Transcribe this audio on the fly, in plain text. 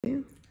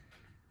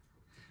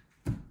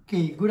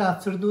Okay, good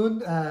afternoon.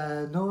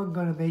 Now I'm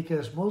going to make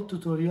a small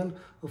tutorial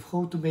of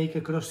how to make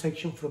a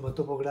cross-section from a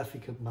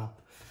topographic map.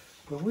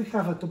 When we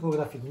have a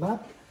topographic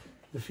map,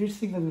 the first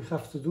thing that we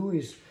have to do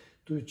is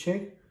to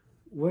check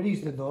where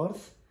is the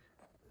north.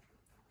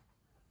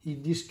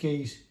 In this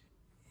case,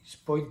 it's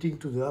pointing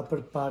to the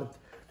upper part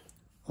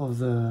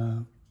of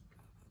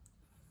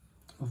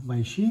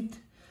my sheet.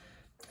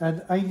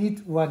 And I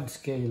need one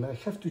scale. I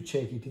have to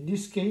check it. In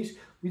this case,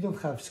 we don't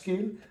have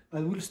scale,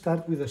 but we'll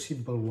start with a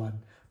simple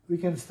one. We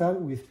can start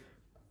with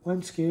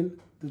one scale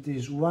that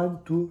is 1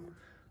 to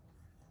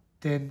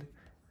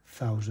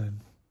 10,000.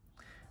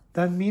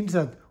 That means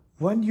that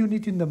one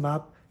unit in the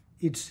map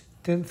is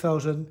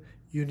 10,000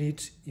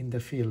 units in the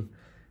field.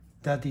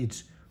 That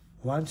is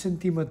 1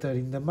 centimeter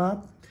in the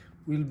map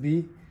will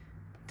be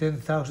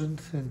 10,000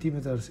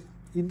 centimeters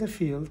in the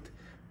field,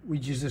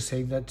 which is the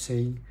same as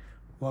saying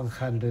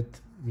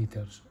 100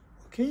 meters.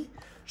 Okay,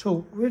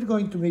 so we're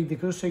going to make the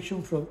cross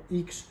section from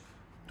X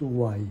to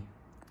Y.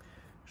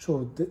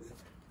 So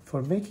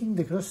for making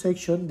the cross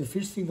section, the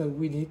first thing that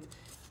we need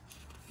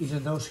is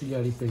an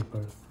auxiliary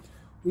paper.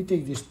 We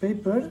take this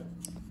paper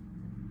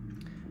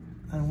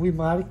and we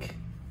mark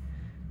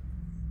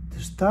the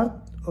start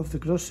of the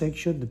cross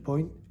section, the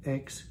point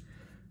X,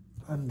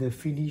 and the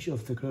finish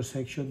of the cross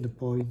section, the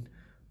point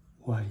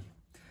Y.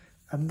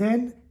 And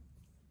then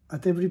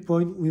at every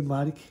point we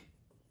mark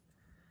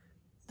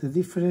the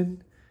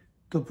different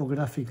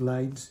topographic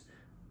lines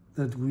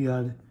that we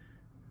are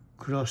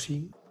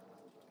crossing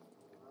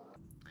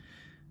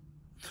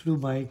through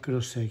my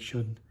cross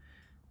section.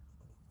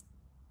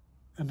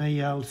 And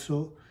I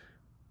also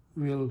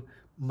will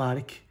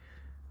mark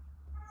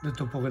the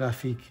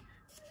topographic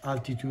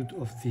altitude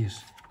of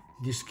this.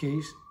 In this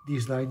case,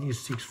 this line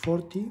is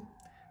 640,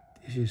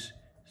 this is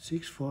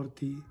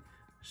 640,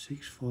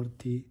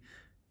 640,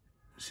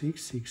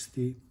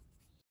 660.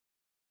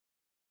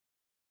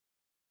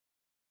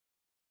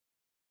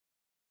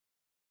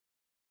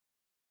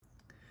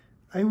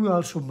 I will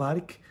also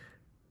mark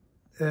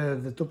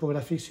the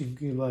topographic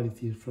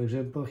singularities. For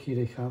example, here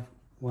I have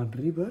one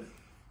river,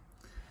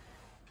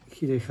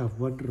 here I have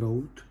one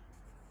road,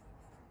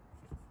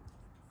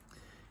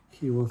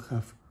 here we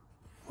have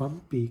one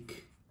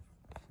peak,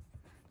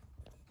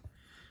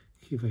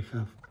 here I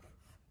have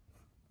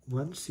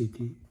one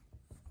city,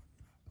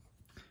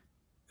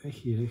 and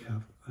here I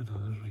have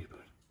another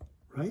river,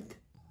 right?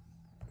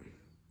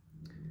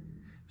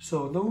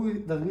 So now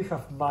that we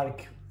have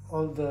marked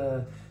all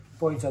the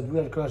points that we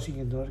are crossing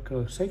in our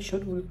cross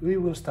section, we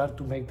will start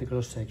to make the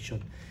cross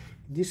section.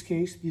 In this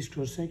case, this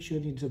cross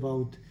section is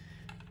about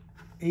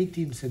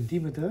 18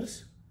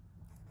 centimeters,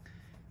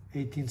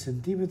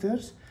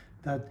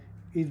 that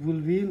it will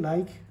be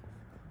like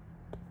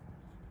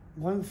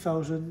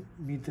 1,000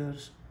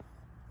 meters,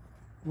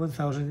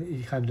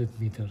 1,800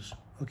 meters,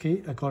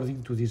 okay,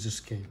 according to this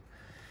scale.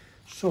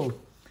 So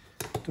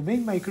to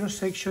make my cross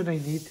section, I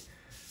need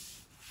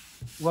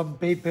one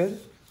paper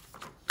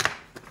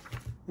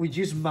which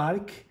is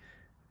marked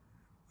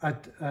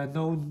at a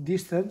known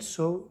distance,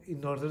 so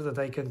in order that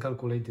I can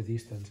calculate the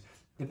distance.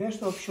 The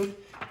best option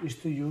is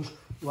to use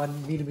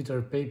 1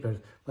 millimeter paper,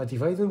 but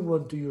if I don't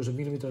want to use a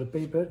millimeter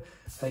paper,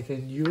 I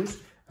can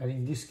use, and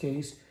in this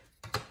case,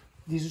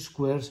 these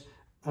squares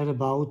are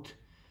about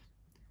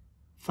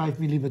 5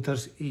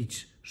 millimeters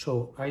each.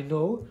 So I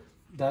know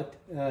that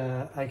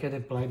I can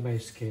apply my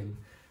scale.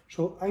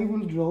 So I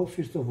will draw,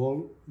 first of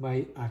all,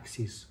 my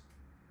axis.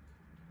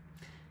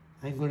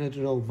 I'm going to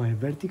draw my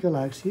vertical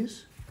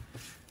axis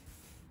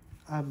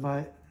and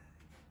my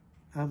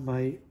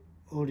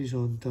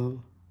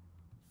horizontal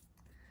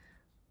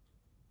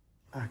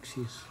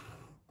axis.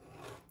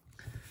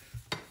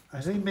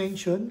 As I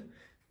mentioned,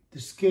 the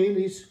scale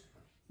is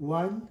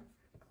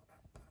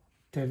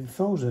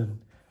 1/10,000.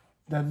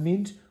 That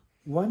means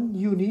one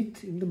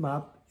unit in the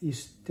map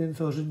is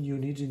 10,000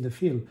 units in the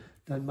field.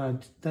 That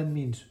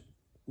means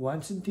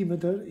 1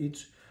 centimeter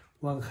is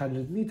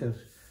 100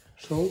 meters.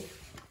 So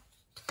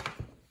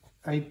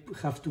I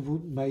have to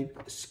put my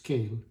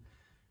scale.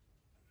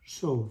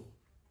 So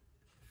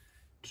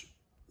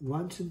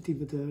 1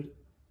 centimeter,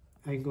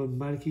 I'm going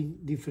marking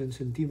different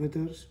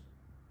centimeters.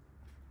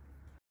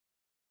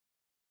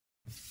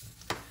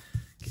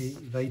 Okay,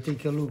 if I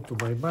take a look to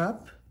my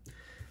map,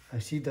 I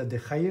see that the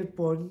higher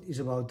point is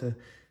about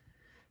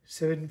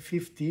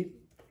 750.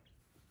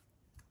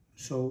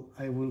 So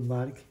I will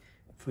mark,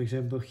 for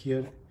example,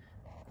 here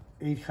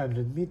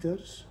 800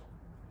 meters,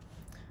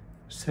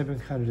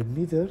 700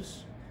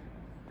 meters,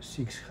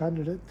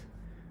 600,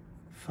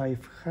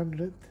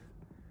 500,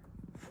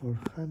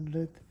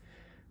 400,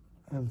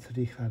 and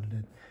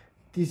 300.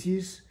 This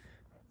is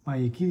my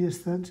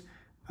equidistance,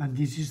 and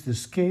this is the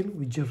scale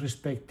which is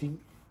respecting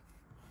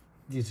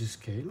this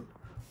scale.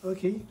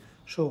 Okay,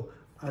 so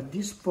at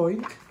this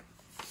point,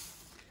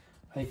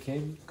 I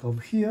can come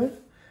here,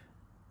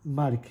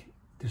 mark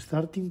the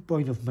starting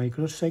point of my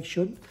cross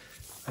section.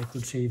 I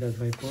could say that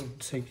my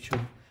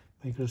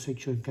cross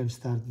section can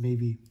start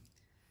maybe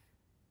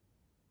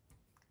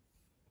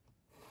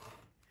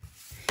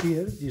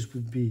here. This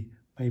would be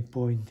my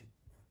point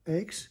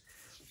X,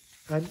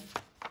 and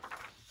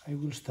I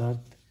will start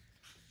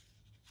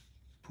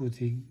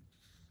putting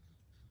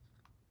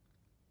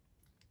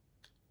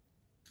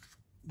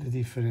the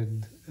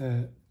different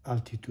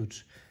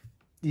altitudes.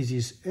 This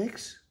is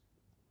X,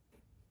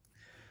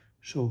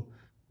 so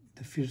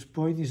the first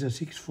point is at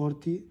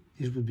 640,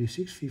 this would be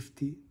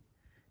 650,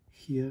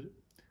 here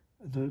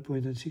another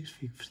point at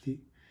 650,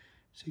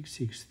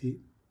 660,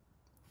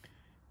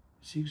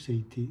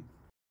 680,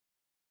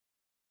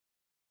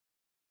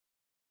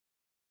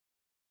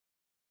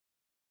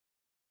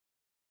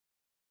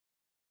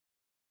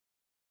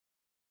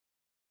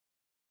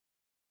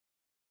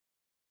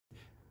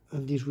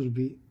 and this will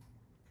be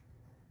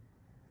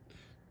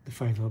the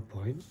final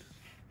point.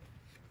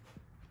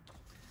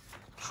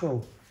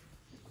 So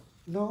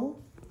now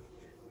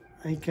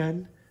I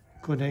can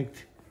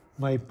connect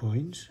my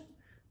points.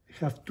 I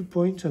have 2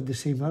 points at the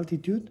same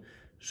altitude,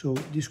 so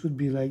this could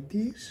be like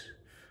this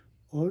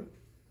or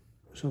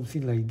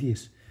something like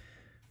this.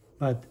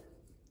 But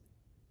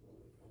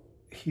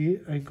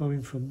here I'm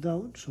coming from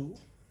down, so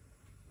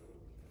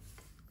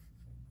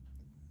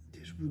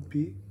this would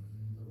be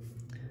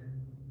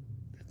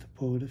the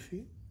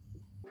topography.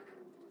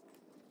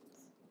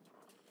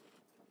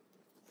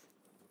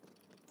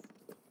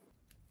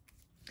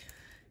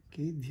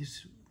 Okay,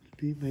 this will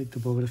be my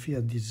topography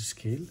at this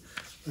scale.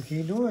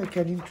 Okay, now I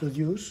can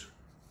introduce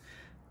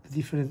the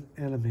different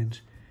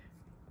elements.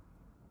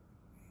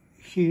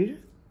 Here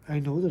I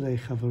know that I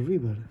have a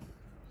river,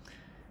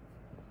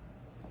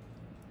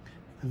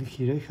 and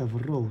here I have a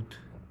road.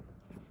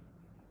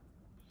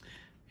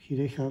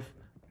 Here I have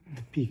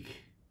the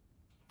peak,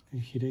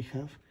 and here I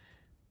have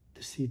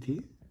the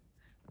city,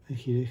 and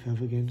here I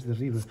have again the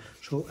river.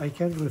 So I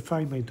can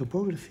refine my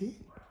topography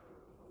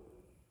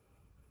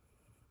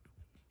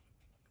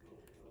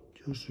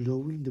just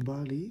drawing the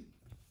valley.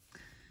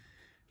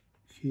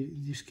 Here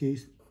in this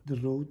case the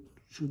road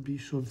should be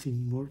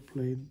something more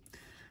plain.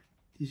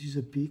 This is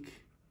a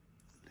peak.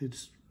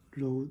 Let's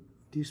draw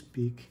this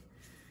peak.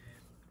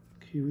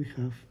 Here we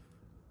have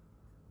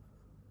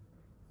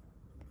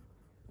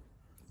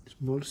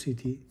small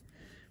city,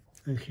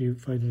 and here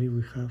finally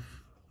we have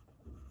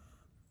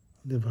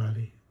the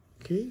valley.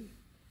 Okay,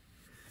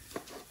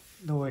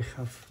 now I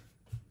have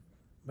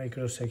my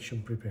cross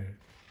section prepared.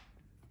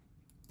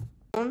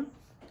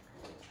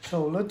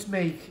 So let's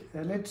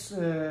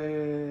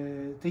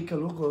take a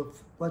look at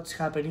what's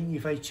happening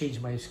if I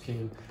change my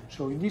scale.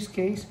 So in this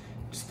case,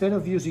 instead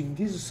of using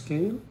this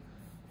scale,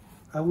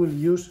 I will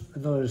use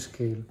another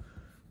scale,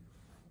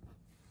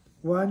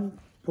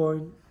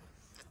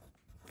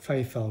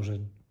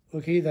 1.5000.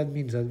 Okay, that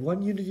means that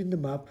 1 unit in the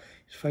map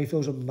is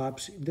 5,000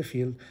 maps in the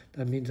field.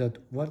 That means that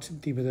 1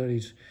 centimeter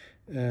is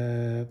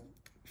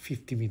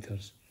 50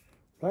 meters,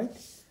 right?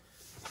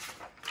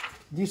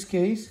 In this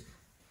case,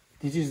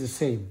 this is the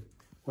same.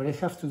 What I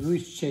have to do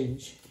is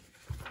change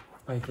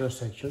my cross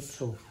section.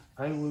 So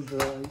I will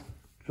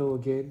draw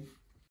again.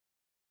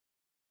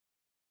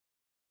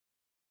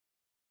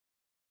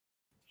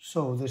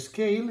 So the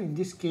scale in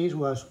this case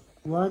was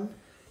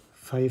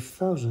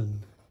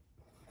 1/5000.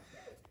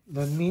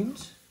 That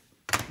means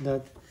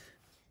that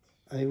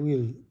I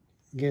will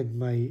get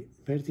my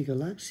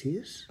vertical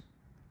axis,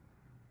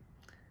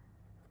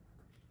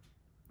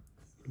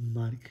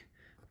 mark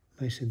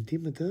my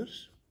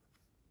centimeters,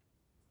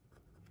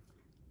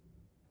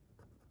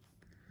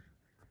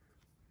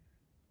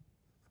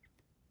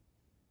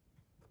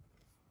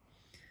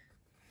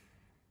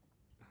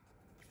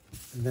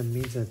 and that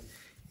means that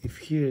if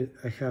here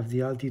I have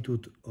the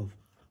altitude of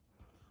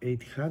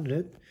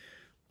 800,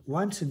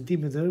 1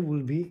 centimeter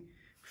will be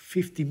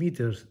 50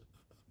 meters.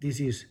 This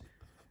is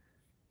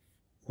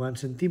 1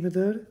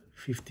 centimeter,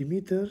 50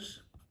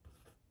 meters,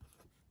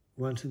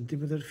 1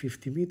 centimeter,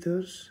 50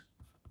 meters.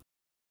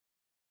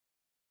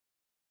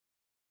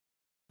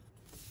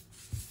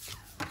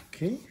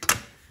 Okay.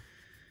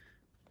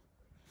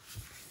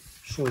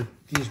 So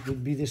this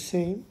would be the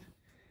same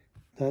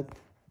that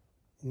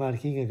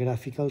marking a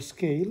graphical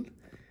scale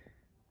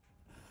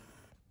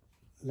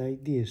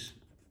like this.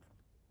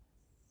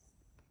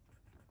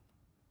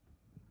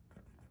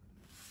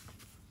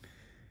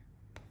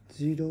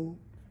 Zero,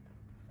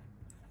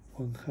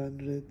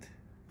 100,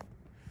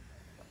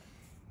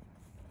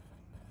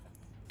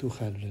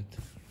 200,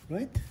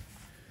 right?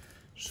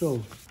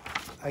 So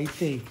I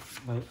take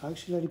my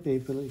auxiliary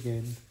paper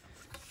again.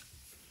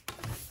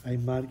 I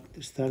mark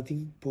the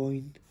starting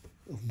point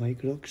of my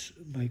cross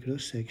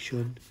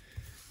section.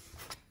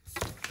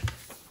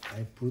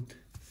 I put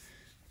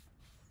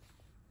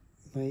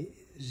my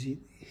Z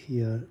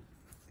here,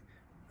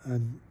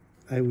 and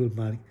I will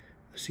mark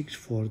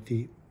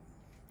 640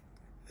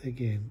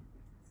 again.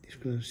 This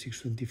goes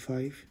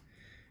 625,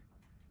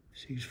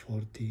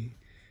 640,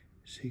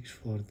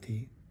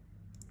 640,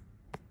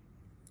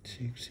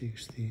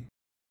 660.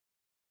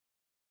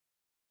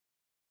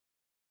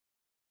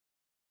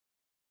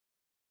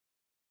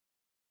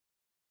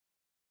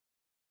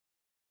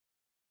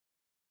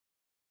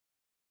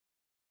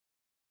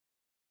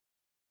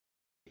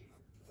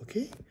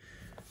 Okay,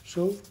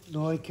 so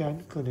now I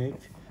can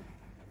connect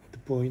the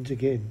points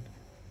again.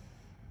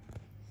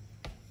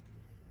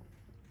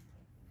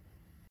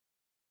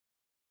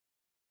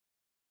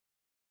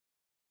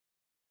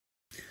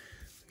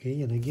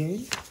 Okay, and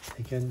again,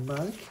 I can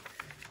mark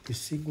the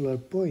singular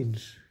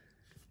points.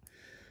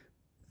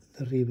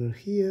 The river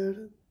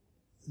here,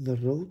 the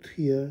road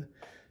here,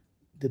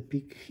 the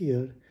peak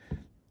here,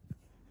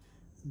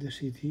 the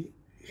city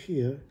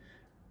here,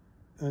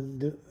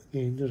 and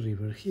again the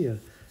river here.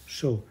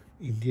 So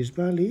in this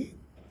valley,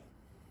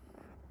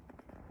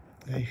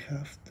 I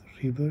have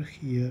the river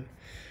here.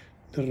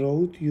 The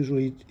road,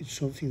 usually it's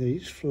something that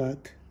is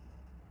flat.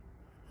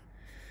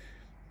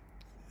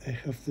 I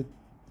have the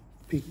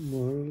peak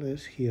more or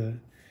less here.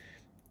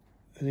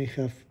 And I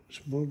have a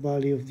small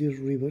valley of this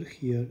river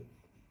here.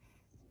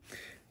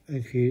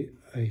 And here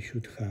I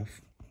should have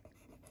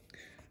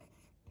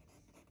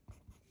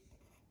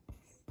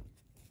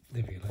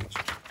the village.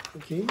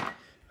 Okay,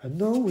 and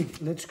now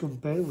let's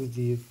compare with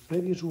the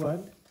previous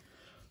one,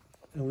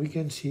 and we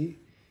can see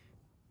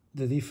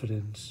the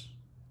difference.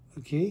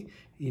 Okay,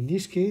 in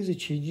this case, the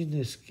change in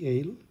the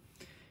scale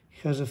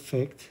has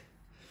affect,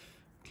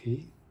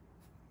 okay,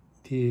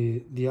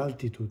 the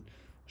altitude.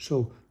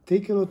 So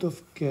take a lot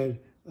of care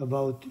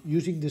about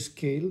using the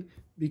scale,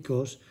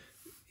 because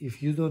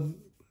if you don't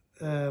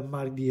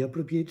mark the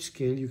appropriate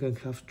scale, you can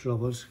have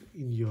troubles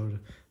in your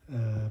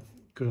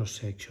cross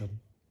section.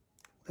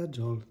 That's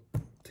all.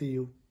 See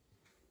you.